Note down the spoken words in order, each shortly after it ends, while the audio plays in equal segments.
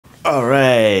All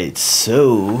right,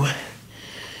 so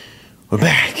we're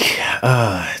back.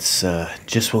 It's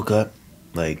just woke up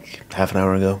like half an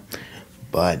hour ago,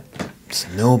 but it's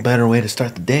no better way to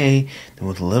start the day than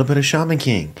with a little bit of Shaman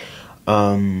King.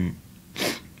 Um,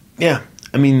 yeah,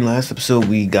 I mean, last episode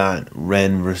we got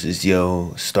Ren versus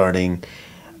Yo starting.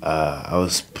 I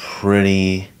was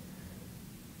pretty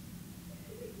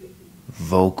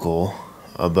vocal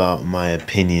about my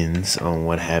opinions on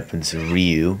what happened to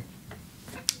Ryu.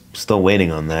 Still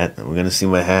waiting on that. We're gonna see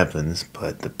what happens,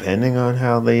 but depending on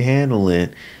how they handle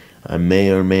it, I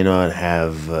may or may not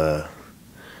have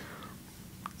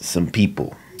some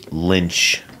people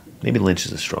lynch. Maybe lynch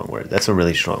is a strong word. That's a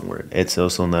really strong word. It's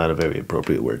also not a very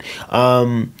appropriate word.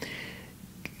 Hunt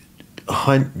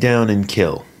down and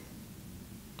kill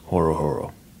Horo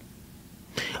Horo.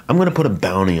 I'm gonna put a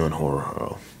bounty on Horo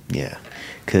Horo. Yeah,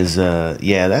 cause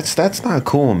yeah, that's not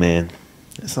cool, man.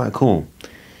 That's not cool.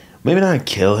 Maybe not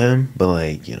kill him, but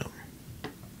like,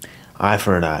 eye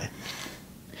for an eye.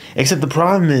 Except the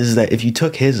problem is that if you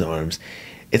took his arms,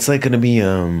 it's like gonna be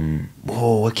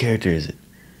whoa, what character is it?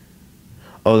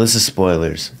 Oh, this is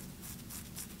spoilers.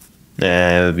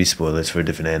 Nah, it would be spoilers for a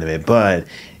different anime. But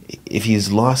if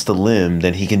he's lost a limb,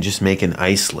 then he can just make an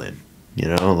ice limb.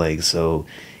 Like, so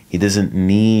he doesn't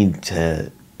need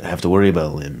to have to worry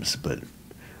about limbs. But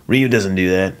Ryu doesn't do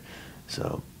that.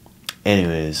 So,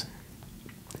 anyways,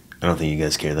 I don't think you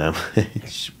guys care that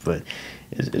much, but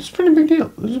it's a pretty big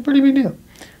deal. It's a pretty big deal.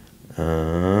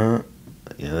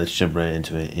 Yeah, let's jump right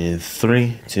into it. In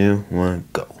 3, 2, 1,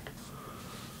 go.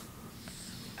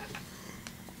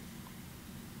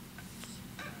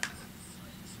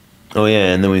 Oh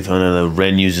yeah, and then we found out that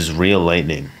Ren uses real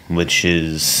lightning, which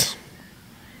is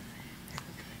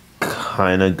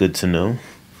kind of good to know.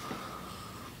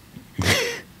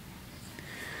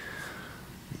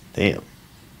 Damn.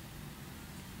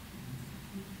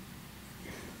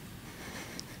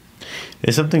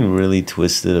 There's something really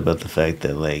twisted about the fact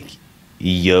that, like,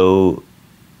 Yo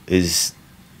is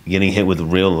getting hit with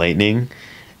real lightning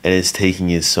and is taking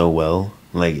it so well,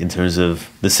 like, in terms of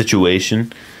the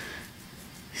situation.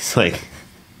 It's like,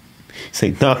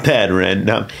 not bad, Ren.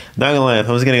 Not gonna lie, if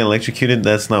I was getting electrocuted,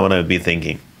 that's not what I would be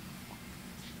thinking.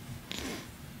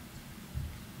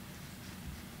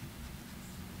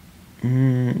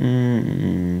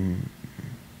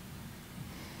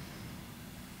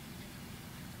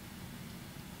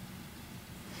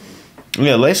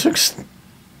 Yeah, Lyserg's...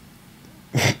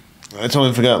 I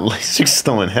totally forgot. Lyserg's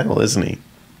still in hell, isn't he?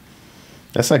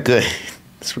 That's not good.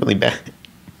 It's really bad.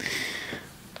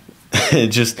 I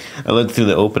looked through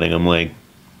the opening. I'm like,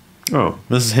 oh,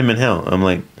 this is him in hell. I'm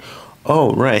like,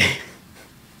 oh, right.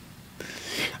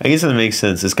 I guess that makes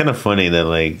sense. It's kind of funny that,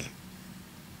 like,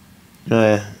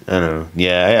 I don't know.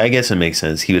 Yeah, I guess it makes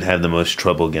sense. He would have the most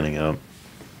trouble getting out.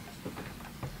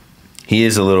 He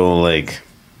is a little, like...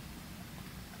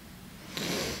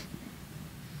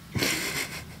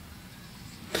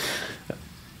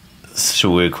 such a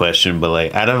weird question, but,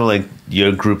 like, out of, like,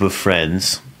 your group of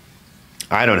friends...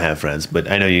 I don't have friends, but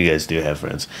I know you guys do have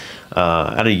friends.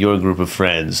 Out of your group of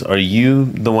friends, are you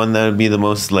the one that would be the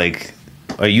most, like...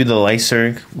 Are you the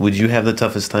Lyserg? Would you have the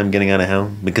toughest time getting out of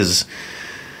hell? Because,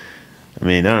 I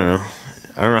mean, I don't know.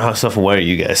 I don't know how self-aware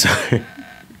you guys are.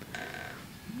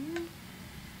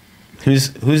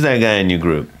 Who's that guy in your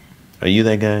group? Are you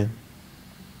that guy?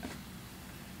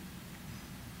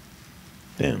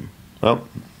 Damn. Well,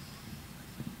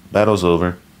 battle's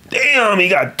over. Damn, he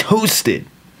got toasted.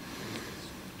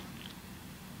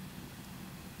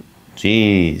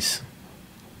 Jeez.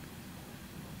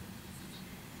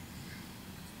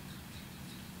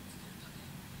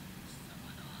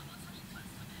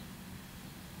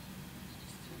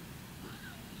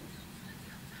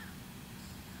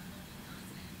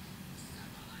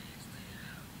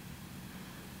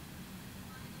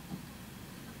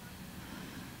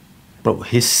 Bro,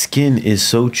 his skin is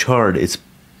so charred, it's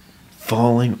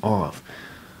falling off.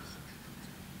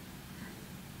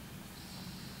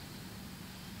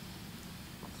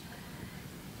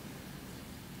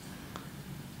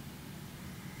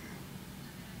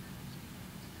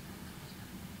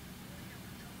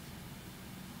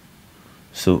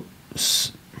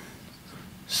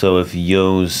 So if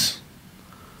Yo's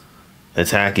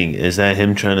attacking, is that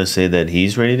him trying to say that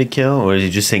he's ready to kill, or is he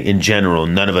just saying in general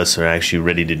none of us are actually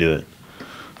ready to do it?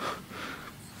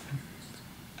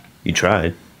 You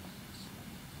tried.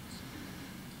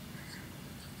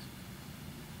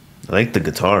 I like the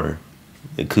guitar,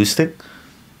 acoustic.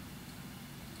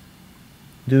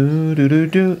 Do do do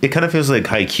do. It kind of feels like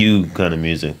Haikyuu kind of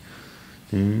music.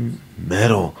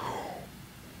 Metal.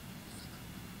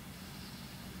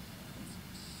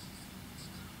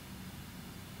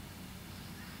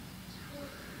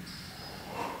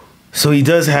 So he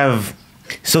does have.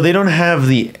 So they don't have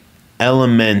the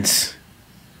element.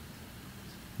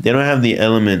 They don't have the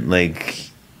element like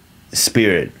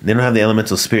spirit. They don't have the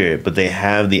elemental spirit, but they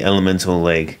have the elemental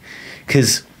like,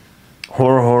 because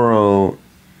Horo.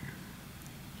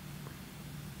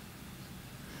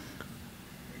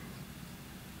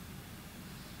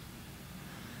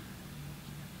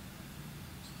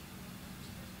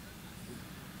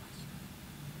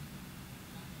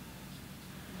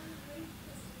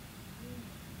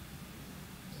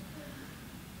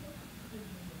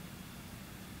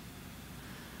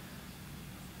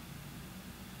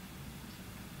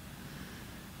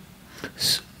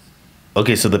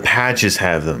 Okay, so the patches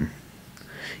have them.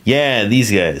 Yeah,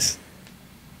 these guys.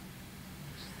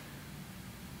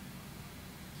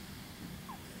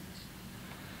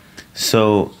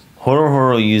 So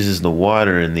Horo uses the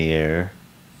water in the air.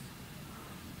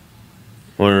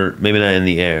 Or maybe not in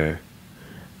the air.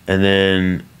 And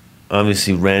then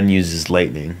obviously Ren uses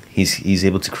lightning. He's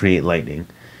able to create lightning.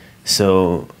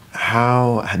 So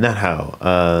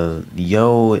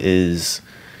Yo is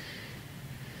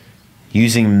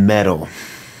using metal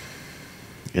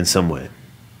in some way.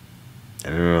 I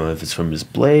don't know if it's from his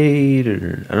blade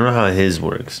or I don't know how his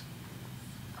works.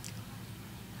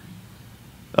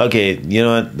 Okay, you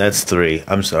know what? That's 3.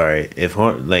 I'm sorry. If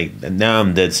like now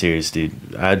I'm dead serious, dude.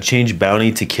 I'd change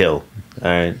bounty to kill. All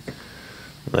right,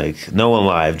 like no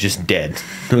alive, just dead.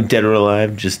 No dead or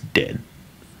alive, just dead.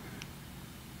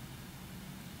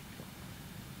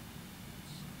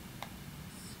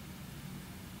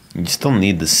 You still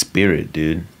need the spirit,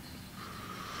 dude.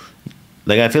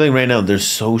 Like I feel like right now they're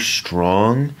so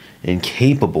strong and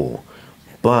capable,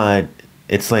 but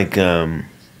it's like a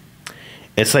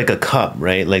cup,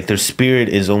 right? Like their spirit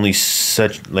is only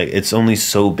such like it's only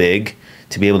so big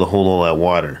to be able to hold all that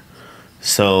water.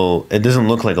 So it doesn't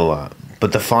look like a lot,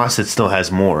 but the faucet still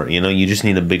has more. You know, you just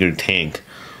need a bigger tank.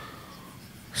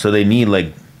 So they need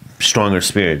like stronger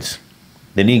spirits.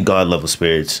 They need god level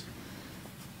spirits.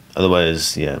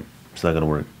 Otherwise, yeah, it's not gonna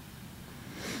work.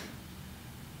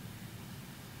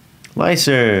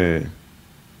 Lyser.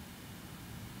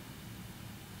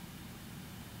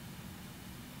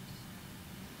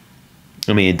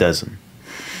 I mean, it doesn't.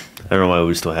 I don't know why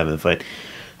we're still having the fight.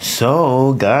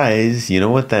 So, guys, you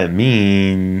know what that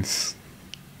means?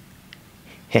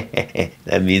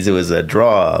 That means it was a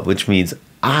draw, which means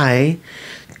I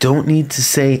don't need to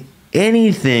say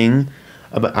anything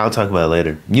about. I'll talk about it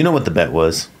later. You know what the bet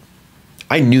was.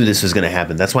 I knew this was going to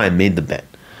happen. That's why I made the bet.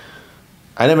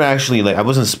 I never actually, like, I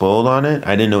wasn't spoiled on it.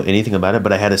 I didn't know anything about it,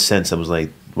 but I had a sense. I was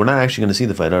like, we're not actually going to see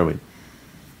the fight, are we?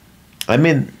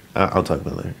 I'll talk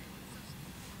about it later.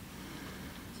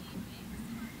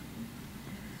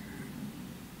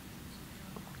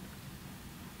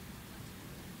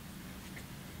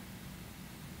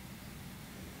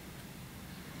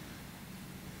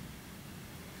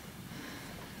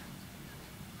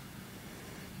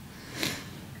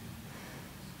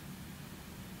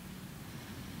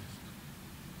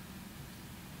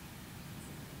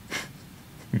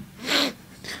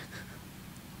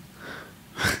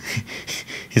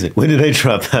 He's like, when did I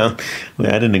drop out? Wait,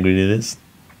 I didn't agree to this.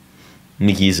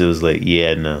 Nikisa was like,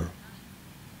 yeah, no.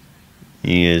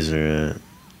 You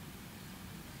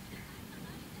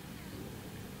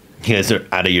guys are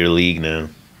out of your league now.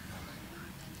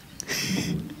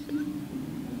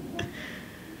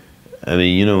 I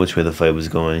mean, you know which way the fight was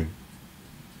going.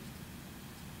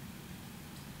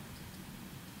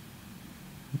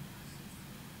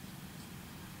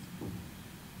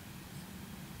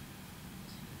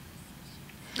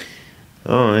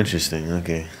 Oh, interesting.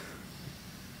 Okay.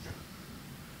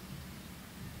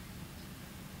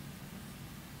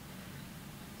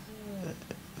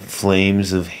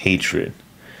 Flames of hatred.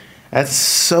 That's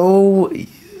so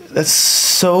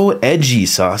edgy,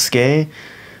 Sasuke.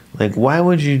 Like, why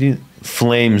would you do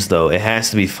flames though? It has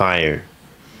to be fire.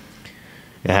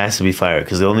 It has to be fire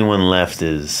because the only one left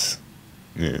is,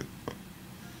 yeah.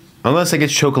 Unless I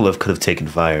guess Chocolate could have taken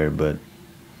fire, but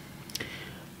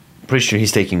pretty sure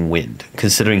he's taking wind,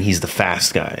 considering he's the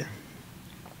fast guy.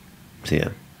 So yeah,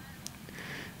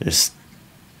 there's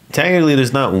technically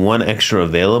there's not one extra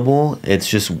available. It's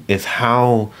just if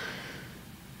Hao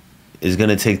is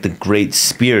gonna take the Great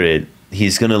Spirit,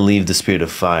 he's gonna leave the Spirit of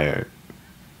Fire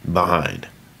behind.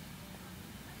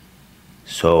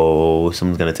 So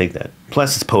someone's gonna take that.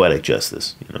 Plus, it's poetic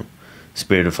justice. You know,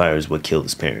 Spirit of Fire is what killed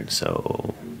his parents.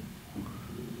 So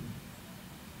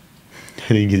I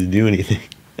didn't get to do anything.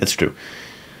 That's true.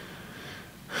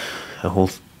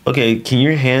 Okay, can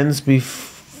your hands be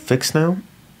fixed now?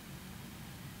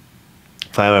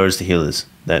 5 hours to heal this.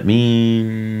 That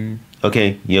mean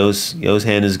Okay, Yo's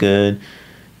hand is good.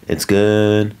 It's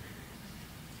good.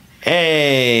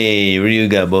 Hey, Ryu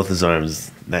got both his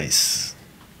arms. Nice.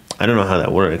 I don't know how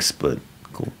that works, but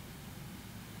cool.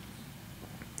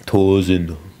 Toes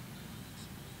in.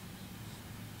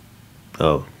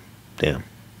 Oh, damn.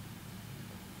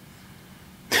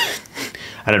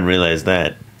 I didn't realize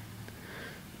that.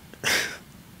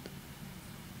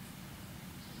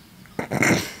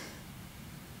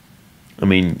 I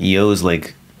mean, Yo's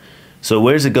like. So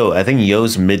where's it go? I think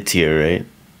Yo's mid tier, right?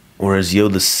 Or is Yo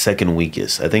the second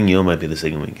weakest? I think Yo might be the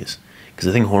second weakest. Because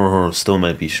I think Horo still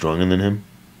might be stronger than him.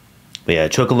 But yeah,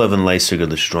 Chocolove and Lysig are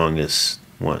the strongest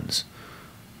ones.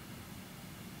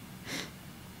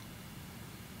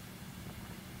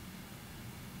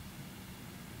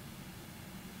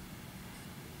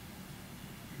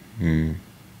 Hmm.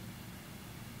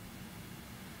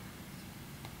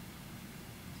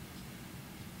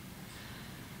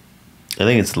 I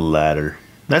think it's the latter.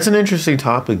 That's an interesting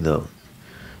topic, though.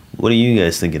 What do you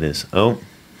guys think it is? Oh,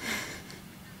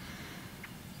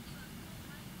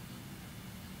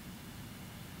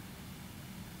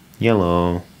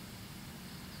 yellow.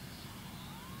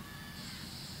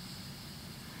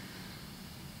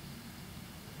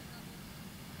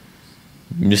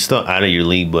 You're still out of your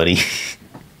league, buddy.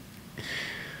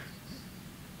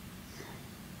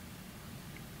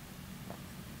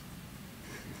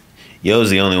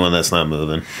 Yo's the only one that's not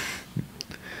moving.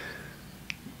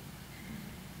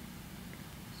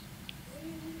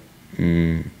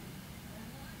 Mm.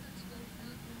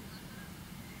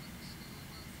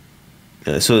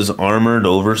 So is armored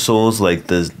oversouls like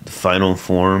the final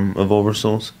form of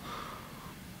oversouls?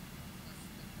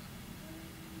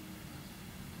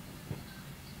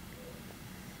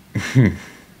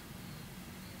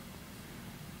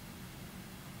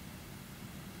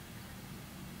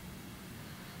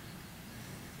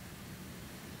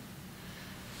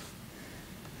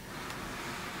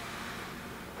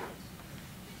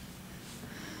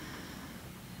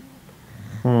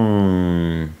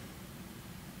 Hmm.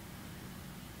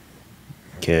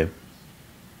 Okay.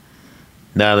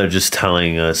 Now they're just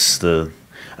telling us the.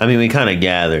 I mean, we kind of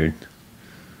gathered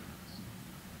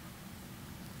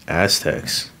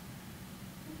Aztecs.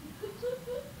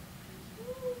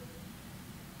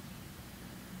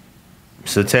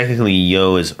 So technically,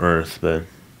 Yo is Earth, but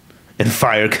and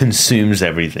fire consumes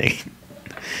everything.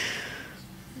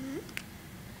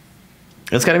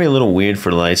 It's got to be a little weird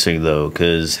for Lysing though,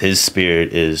 because his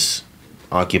spirit is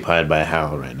occupied by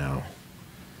Hal right now.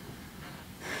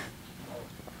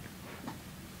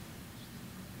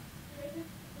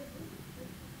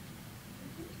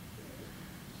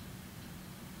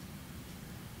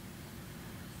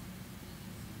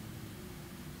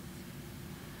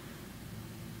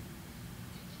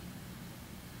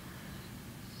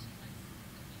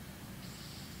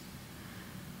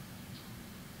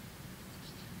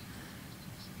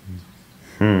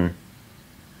 Hmm.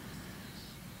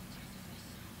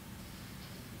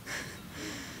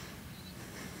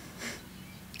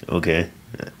 Okay.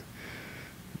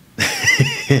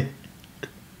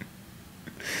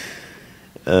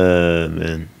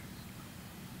 Man.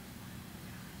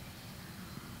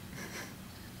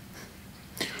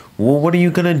 Well, what are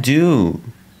you gonna do?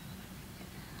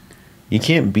 You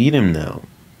can't beat him now.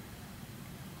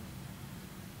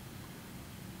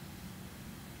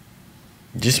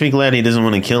 Just be glad he doesn't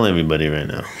want to kill everybody right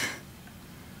now.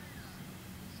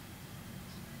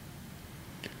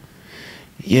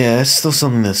 Yeah, that's still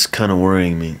something that's kind of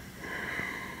worrying me.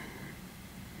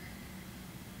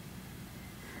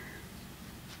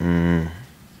 Mm.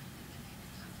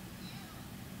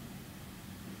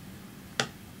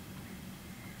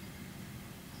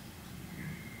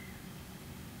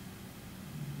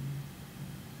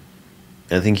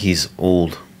 I think he's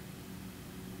old.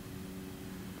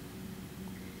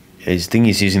 I think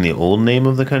he's using the old name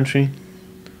of the country?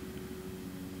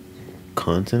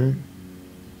 Continent?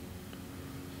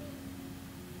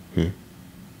 Hmm.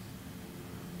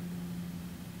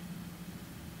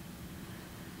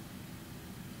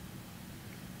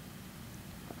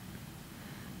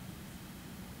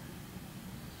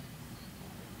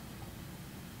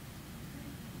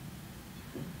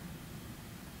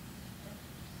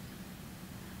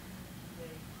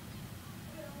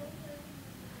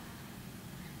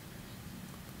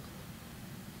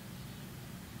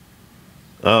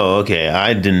 Oh, okay.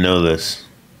 I didn't know this.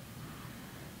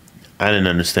 I didn't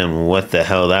understand what the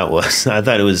hell that was. I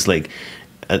thought it was like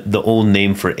the old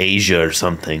name for Asia or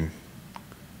something.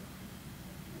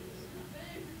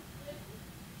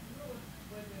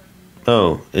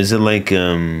 Oh, is it like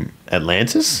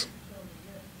Atlantis?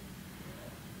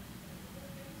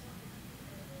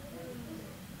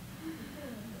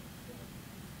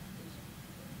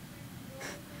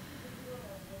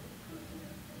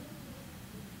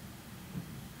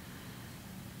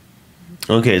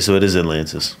 Okay, so it is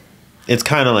Atlantis. It's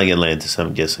kind of like Atlantis,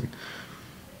 I'm guessing.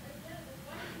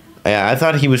 I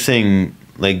thought he was saying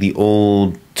like the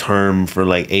old term for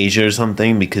like Asia or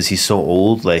something because he's so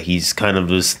old. Like he's kind of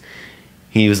just.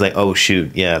 He was like, oh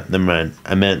shoot, yeah, never mind.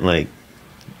 I meant like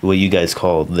what you guys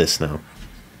call this now.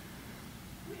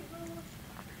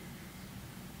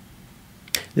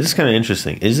 This is kind of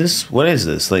interesting. Is this what is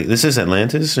this? Like this is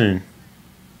Atlantis or?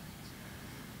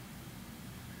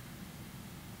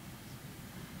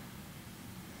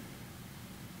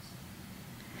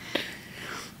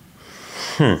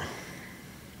 Hmm.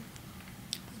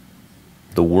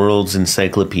 The world's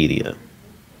encyclopedia.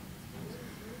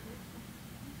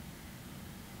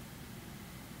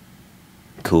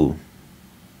 Cool.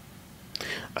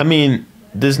 I mean,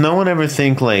 does no one ever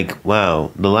think like,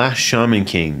 wow, the last Shaman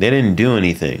King, they didn't do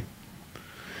anything.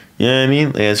 You know what I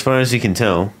mean? Like, as far as you can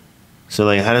tell. So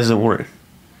like how does it work?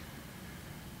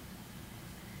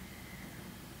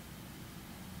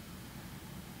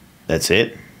 That's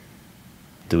it?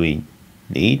 Do we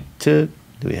need to?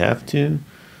 Do we have to?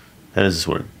 How does this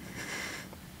work?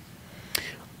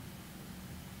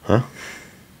 Huh?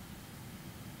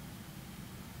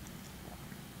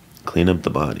 Clean up the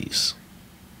bodies.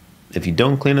 If you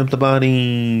don't clean up the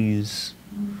bodies,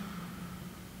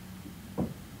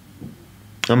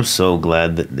 I'm so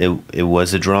glad that it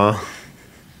was a draw.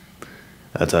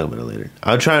 I'll talk about it later.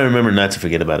 I'll try and remember not to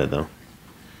forget about it though.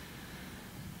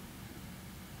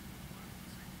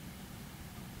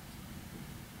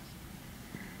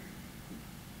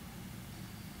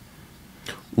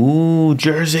 Ooh,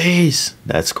 jerseys.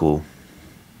 That's cool.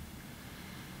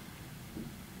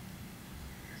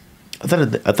 I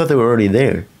thought they were already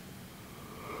there.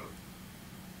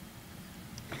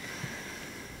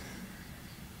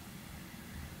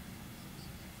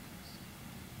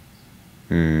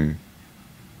 Hmm.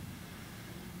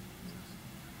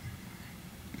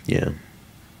 Yeah.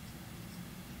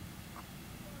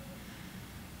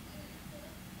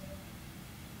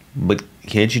 But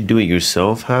can't you do it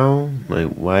yourself? How? Like,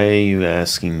 why are you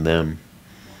asking them?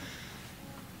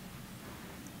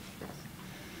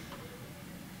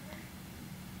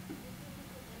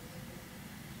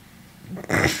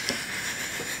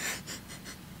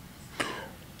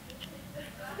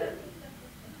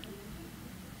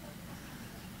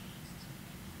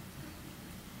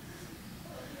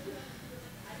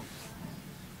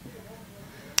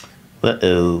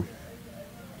 Uh-oh.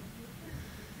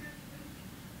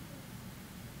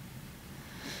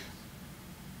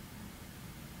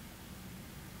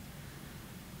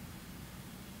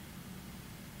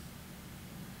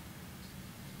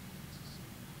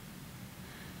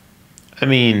 I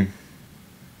mean,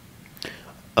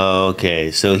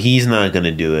 okay, so he's not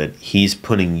gonna do it. He's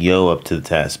putting Yo up to the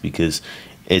task because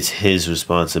it's his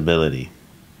responsibility.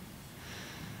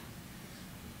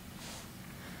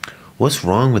 What's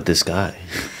wrong with this guy?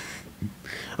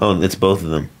 Oh, it's both of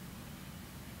them.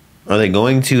 Are they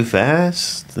going too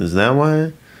fast? Is that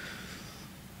why?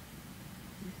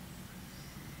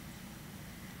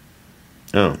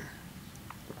 Oh.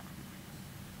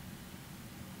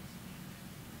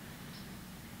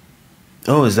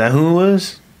 Oh, is that who it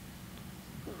was?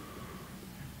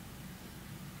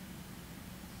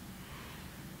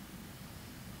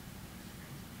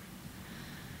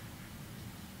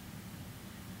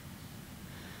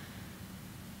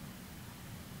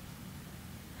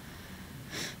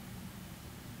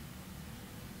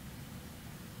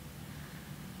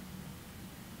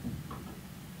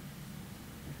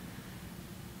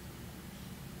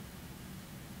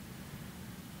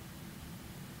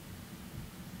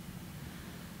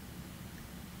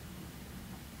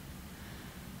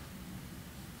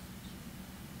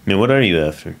 Man, what are you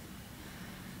after?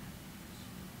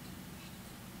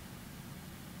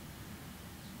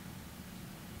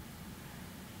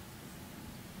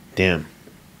 Damn.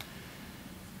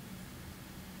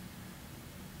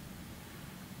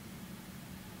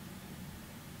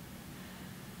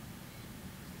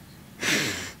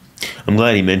 I'm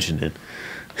glad he mentioned it.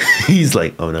 He's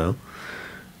like, oh no.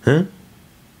 Huh?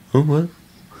 Oh, what?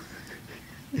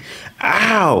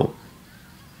 Ow!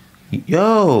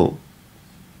 Yo!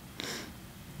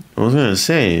 I was gonna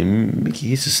say,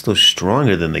 Mickey is still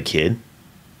stronger than the kid.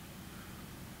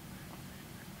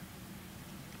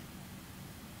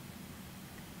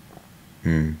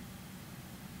 Hmm.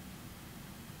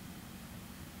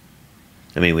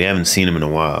 I mean, we haven't seen him in a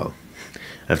while.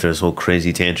 After his whole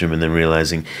crazy tantrum and then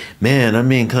realizing, man, I'm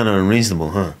being kind of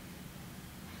unreasonable, huh?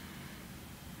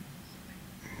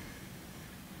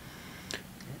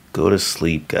 Go to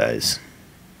sleep, guys.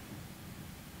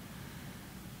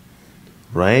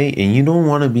 Right? And you don't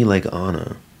want to be like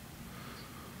Anna.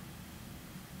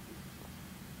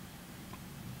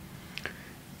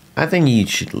 I think you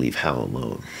should leave Hal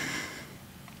alone.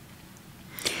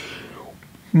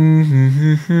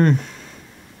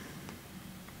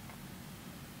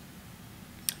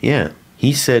 Yeah,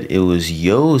 he said it was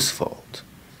Yo's fault.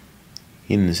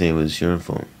 He didn't say it was your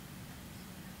fault.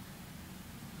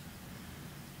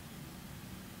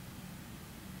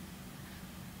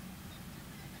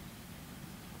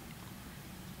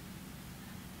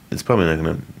 It's probably not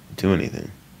gonna do anything.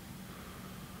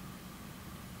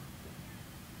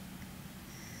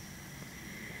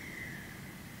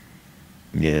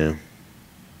 Yeah.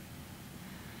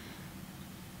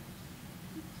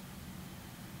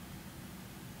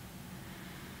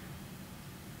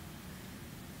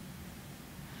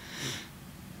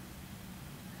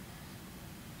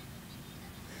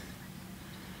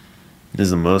 This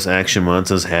is the most action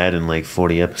Monto's had in like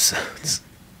 40 episodes.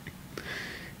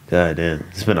 God damn.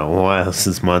 It's been a while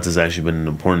since Monto's actually been an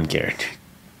important character.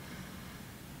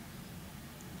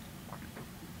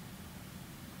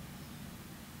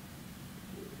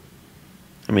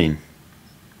 I mean,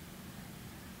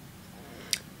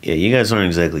 yeah, you guys aren't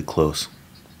exactly close.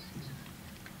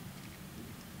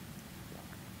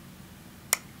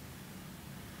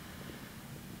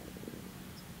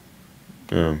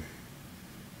 Um,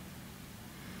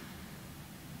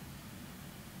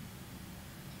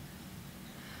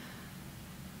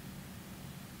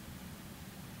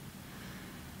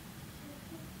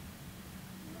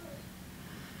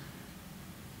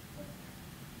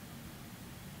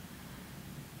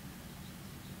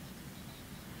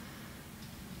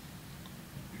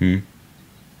 hmm.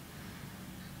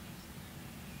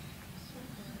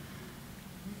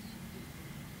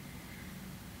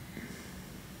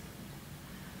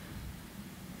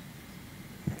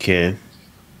 Okay.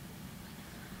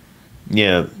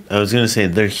 Yeah, I was gonna say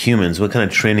they're humans. What kind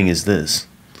of training is this?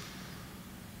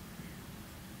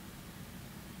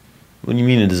 What do you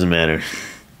mean it doesn't matter?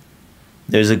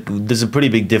 There's a pretty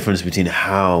big difference between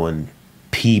how and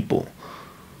people.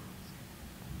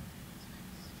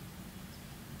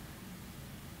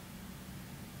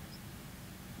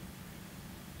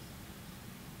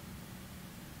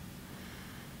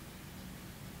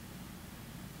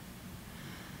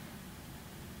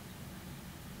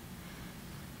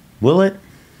 Will it?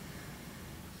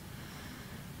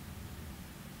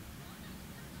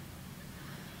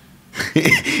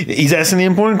 He's asking the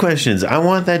important questions. I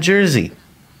want that jersey.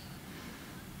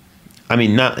 I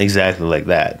mean, not exactly like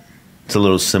that. It's a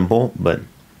little simple, but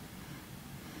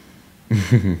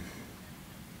I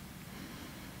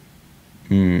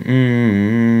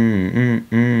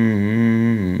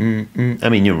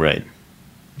mean, you're right.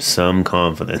 Some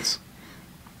confidence.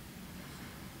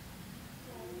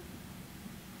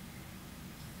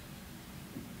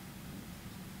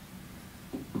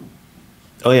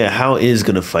 Oh yeah, how is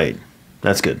gonna fight?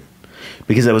 That's good.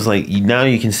 Because I was like, now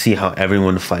you can see how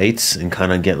everyone fights and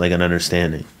kind of get like an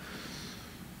understanding.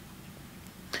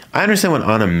 I understand what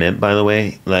Anna meant, by the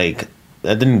way. Like,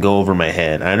 that didn't go over my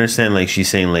head. I understand, like, she's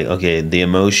saying, like, okay, the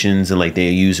emotions and, like, they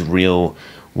use real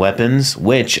weapons,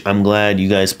 which I'm glad you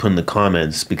guys put in the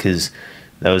comments because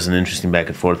that was an interesting back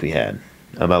and forth we had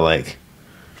about, like,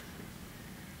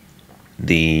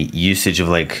 the usage of,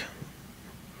 like,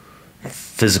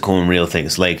 physical and real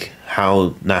things. Like,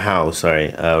 how, not how,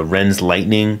 sorry, Ren's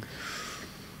lightning.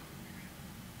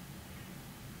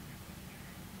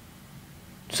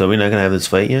 So we're not gonna have this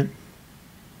fight yet?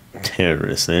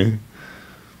 Terrorist, eh?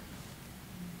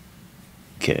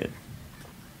 Okay.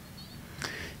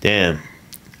 Damn.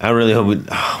 I really hope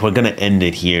we're gonna end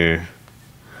it here.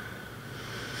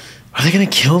 Are they gonna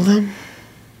kill them?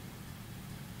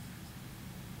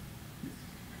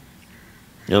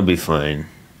 It'll be fine.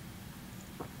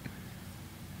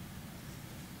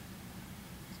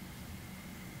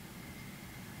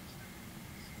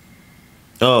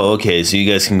 Oh, okay, so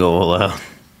you guys can go all out.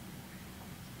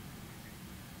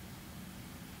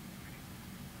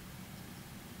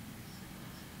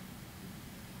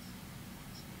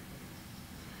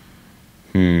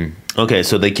 Okay,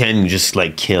 so they can just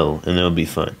like kill and it'll be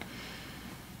fun.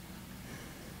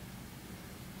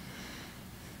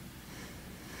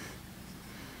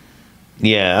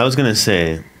 Yeah, I was gonna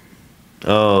say.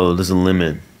 Oh, there's a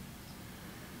limit.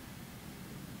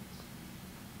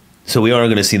 So we are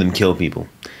gonna see them kill people.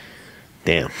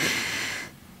 Damn.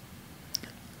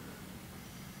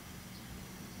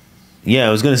 Yeah,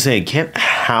 I was gonna say, can't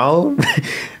how?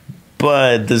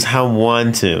 But does how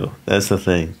want to? That's the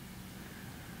thing.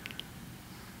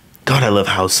 God, I love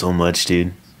how so much,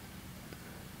 dude.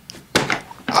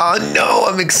 Oh no,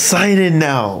 I'm excited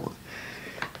now.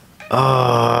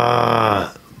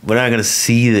 We're not gonna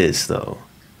see this though.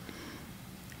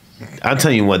 I'm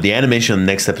telling you what, the animation on the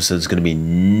next episode is going to be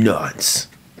nuts.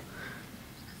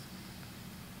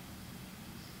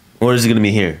 Or is it going to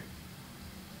be here?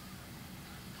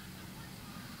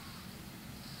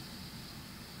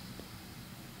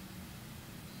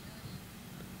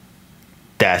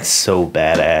 That's so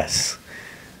badass.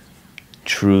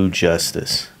 True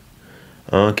justice.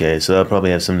 Okay, so that'll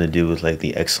probably have something to do with like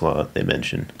the X-Law they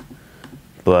mentioned.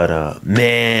 But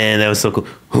man, that was so cool.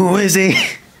 Who is he?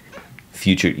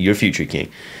 Your future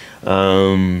king.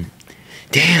 Damn,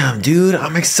 dude,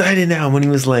 I'm excited now. When he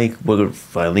was like, we're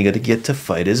finally gonna get to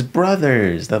fight his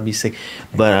brothers. That'd be sick.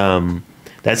 But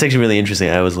that's actually really interesting.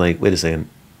 I was like, wait a second.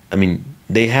 I mean,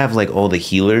 they have like all the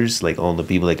healers, like all the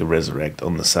people that can resurrect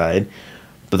on the side.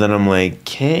 But then I'm like,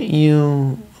 can't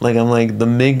you? Like, I'm like, the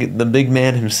big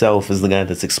man himself is the guy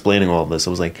that's explaining all of this. I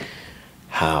was like,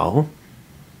 how?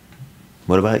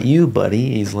 What about you,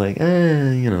 buddy? He's like,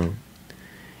 you know,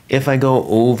 if I go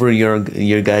over your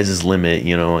guys' limit,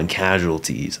 you know, on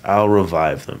casualties, I'll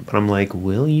revive them. But I'm like,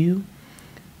 will you?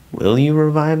 Will you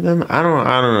revive them? I don't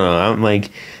know. I'm like,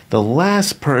 the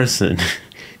last person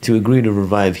to agree to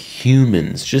revive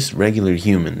humans, just regular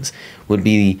humans, would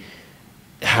be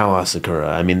Hao Asakura.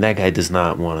 I mean, that guy does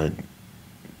not want to.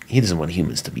 He doesn't want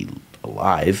humans to be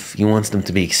alive. He wants them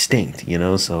to be extinct. You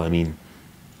know. So I mean,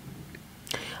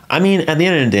 at the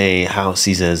end of the day, Hao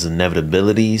sees it as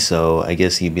inevitability. So I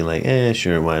guess he'd be like,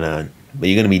 sure, why not? But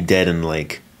you're gonna be dead in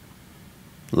like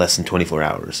less than 24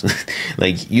 hours.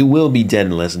 Like you will be dead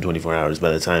in less than 24 hours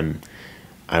by the time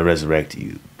I resurrect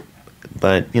you.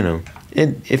 But you know,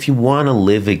 if you want to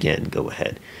live again, go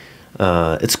ahead.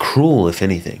 It's cruel, if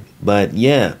anything. But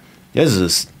yeah,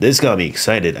 this got me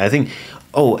excited. I think.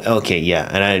 Oh, okay, yeah.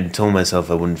 And I told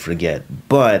myself I wouldn't forget,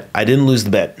 but I didn't lose the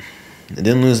bet. I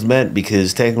didn't lose the bet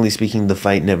because technically speaking, the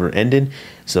fight never ended,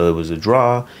 so it was a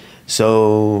draw.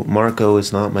 So Marco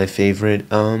is not my favorite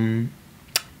Shaman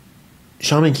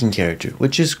King character,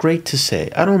 which is great to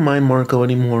say. I don't mind Marco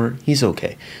anymore. He's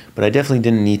okay, but I definitely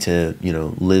didn't need to, you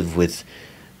know, live with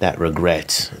that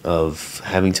regret of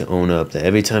having to own up that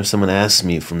every time someone asks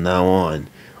me from now on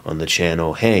the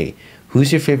channel, hey,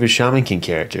 who's your favorite Shaman King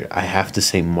character? I have to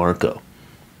say Marco.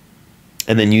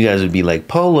 And then you guys would be like,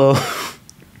 Polo.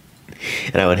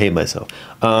 And I would hate myself.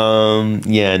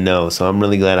 Yeah, no. So I'm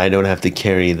really glad I don't have to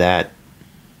carry that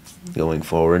going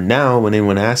forward. Now, when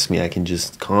anyone asks me, I can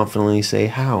just confidently say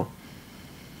how.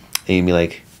 And you'd be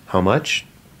like, how much?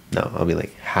 No, I'll be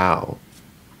like, how?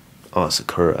 Oh,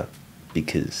 Sakura.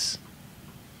 Because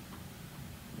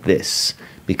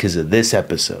of this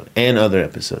episode and other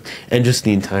episodes and just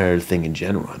the entire thing in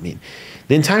general. I mean,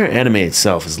 the entire anime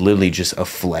itself is literally just a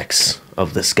flex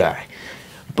of this guy.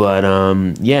 But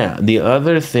yeah, the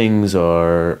other things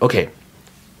are okay.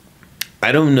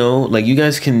 I don't know, like you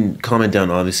guys can comment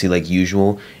down obviously like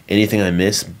usual anything I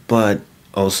miss, but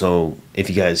also if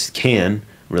you guys can,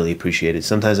 really appreciate it.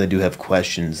 Sometimes I do have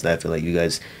questions that I feel like you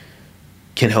guys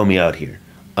can help me out here.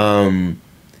 I'm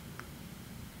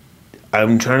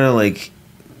trying to like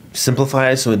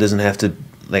simplify it so it doesn't have to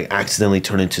like accidentally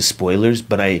turn into spoilers,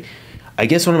 but I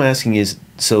guess what I'm asking is,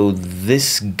 so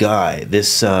this guy,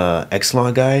 this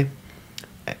X-Law guy,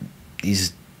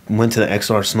 he's went to the X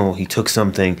Arsenal, he took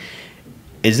something.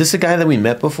 Is this a guy that we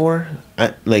met before?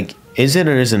 Like, is it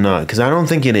or is it not? Because I don't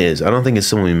think it is. I don't think it's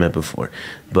someone we met before.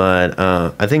 But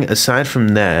I think aside from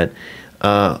that,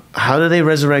 how do they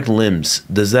resurrect limbs?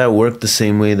 Does that work the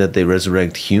same way that they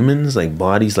resurrect humans, like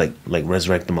bodies, like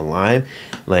resurrect them alive?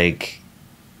 Like,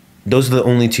 those are the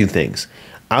only two things.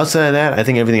 Outside of that, I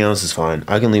think everything else is fine.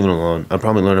 I can leave it alone. I'll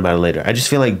probably learn about it later. I just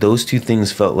feel like those two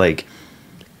things felt like,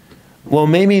 well,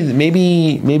 maybe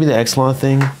the X-Law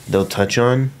thing they'll touch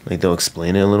on, like they'll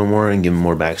explain it a little more and give him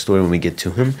more backstory when we get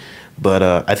to him. But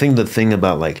I think the thing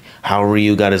about like how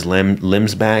Ryu got his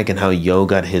limbs back and how Yo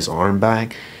got his arm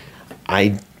back,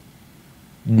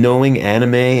 knowing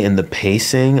anime and the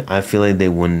pacing, I feel like they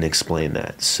wouldn't explain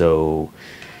that. So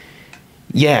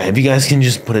yeah, if you guys can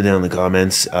just put it down in the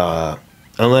comments,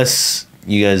 unless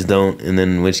you guys don't, and then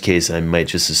in which case I might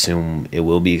just assume it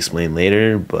will be explained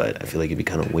later, but I feel like it'd be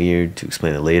kind of weird to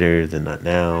explain it later than not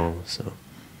now, so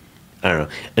I don't know.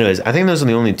 Anyways, I think those are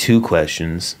the only two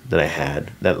questions that I had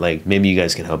that like maybe you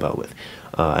guys can help out with,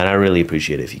 and I really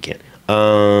appreciate it if you can.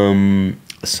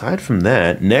 Aside from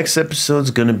that, next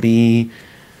episode's gonna be,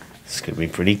 it's gonna be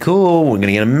pretty cool. We're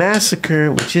gonna get a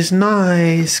massacre, which is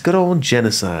nice. Good old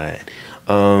genocide.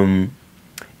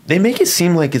 They make it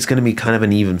seem like it's going to be kind of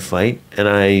an even fight, and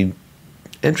I'm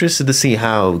interested to see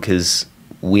how, because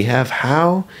we have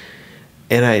How,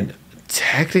 and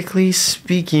technically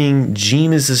speaking,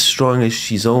 Jean is as strong as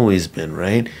she's always been,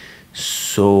 right?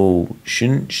 So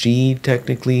shouldn't she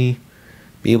technically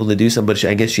be able to do something? But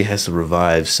I guess she has to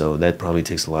revive, so that probably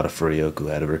takes a lot of Furyoku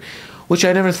out of her. Which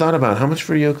I never thought about. How much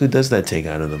Furyoku does that take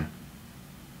out of them?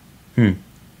 I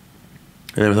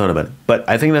never thought about it. But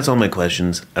I think that's all my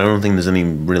questions. I don't think there's any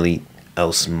really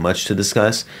else much to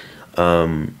discuss.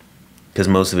 Because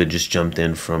most of it just jumped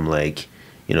in from, like,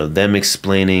 you know, them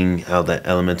explaining how the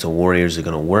elemental warriors are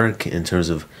going to work in terms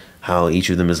of how each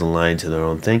of them is aligned to their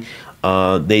own thing.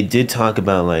 They did talk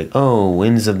about, like, oh,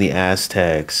 winds of the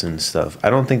Aztecs and stuff. I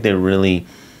don't think it was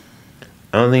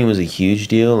a huge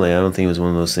deal. Like, I don't think it was one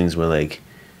of those things where, like,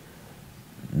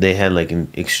 they had, like, an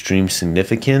extreme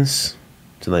significance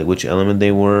to, like, which element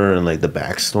they were and, like, the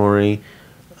backstory.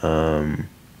 I'm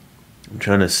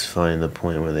trying to find the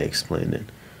point where they explained it.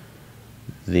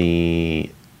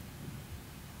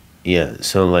 Yeah,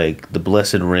 so, like, the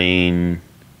blessed rain,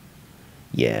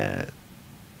 yeah,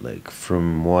 like,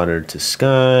 from water to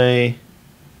sky.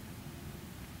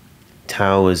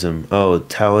 Taoism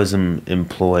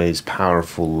employs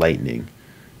powerful lightning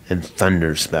and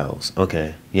thunder spells.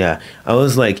 Okay, yeah. I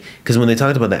was like, because when they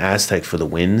talked about the Aztec for the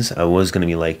winds, I was going to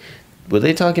be like, were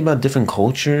they talking about different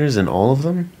cultures and all of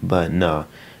them? But no,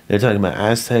 they're talking about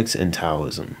Aztecs and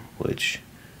Taoism, which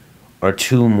are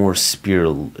two more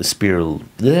spiritual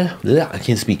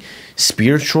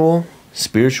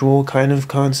kind of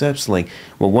concepts. Like,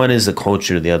 well, one is a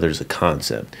culture, the other is a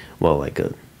concept. Well, like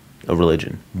a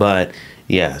religion. But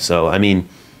yeah, so I mean,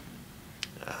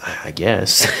 I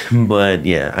guess. But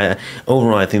yeah,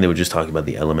 overall, I think they were just talking about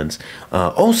the elements.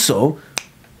 Also,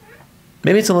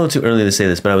 maybe it's a little too early to say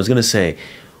this, but I was gonna say,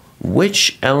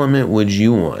 which element would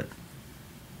you want?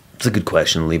 It's a good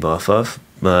question to leave off of.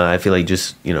 I feel like,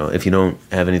 just, you know, if you don't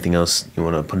have anything else you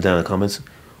want to put down in the comments,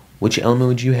 which element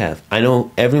would you have? I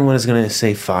know everyone is going to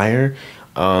say fire.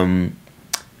 I'd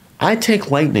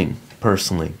take lightning,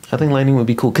 personally. I think lightning would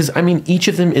be cool. Because, I mean, each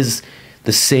of them is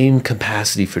the same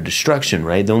capacity for destruction,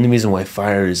 right? The only reason why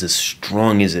fire is as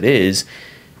strong as it is,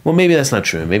 well, maybe that's not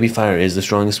true. Maybe fire is the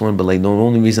strongest one. But, like, the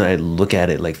only reason I look at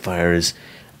it like fire is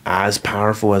as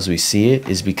powerful as we see it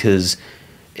is because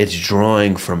it's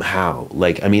drawing from how.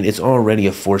 Like, I mean, it's already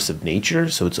a force of nature,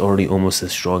 so it's already almost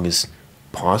as strong as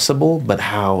possible, but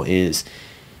how is,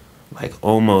 like,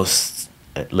 almost,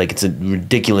 like, it's a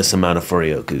ridiculous amount of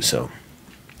Furyoku. So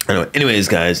anyway, anyways,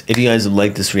 guys, if you guys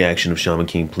like this reaction of Shaman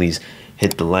King, please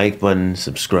hit the like button,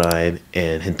 subscribe,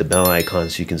 and hit the bell icon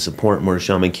so you can support more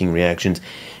Shaman King reactions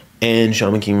and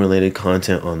Shaman King related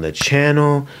content on the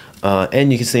channel.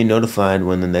 And you can stay notified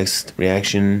when the next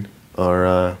reaction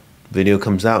or video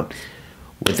comes out.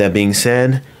 With that being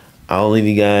said, I'll leave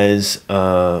you guys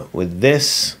with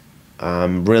this.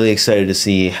 I'm really excited to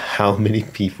see how many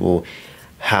people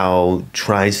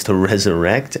tries to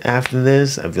resurrect after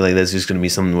this. I feel like that's just gonna be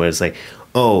something where it's like,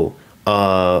 oh,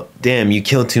 damn, you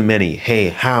killed too many. Hey,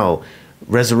 how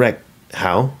resurrect?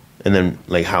 How? And then,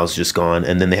 like, Hal's just gone,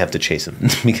 and then they have to chase him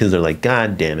because they're like,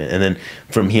 God damn it. And then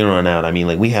from here on out, I mean,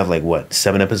 like, we have, like, what,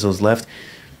 7 episodes left?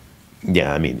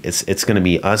 Yeah, I mean, it's gonna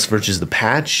be us versus the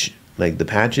patch, like the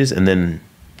patches, and then,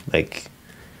 like,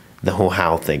 the whole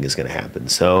Hal thing is gonna happen.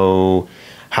 So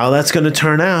how that's gonna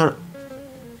turn out,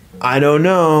 I don't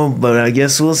know, but I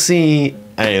guess we'll see.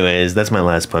 Anyways, that's my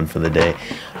last pun for the day.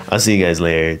 I'll see you guys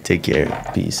later. Take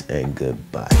care, peace, and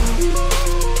goodbye.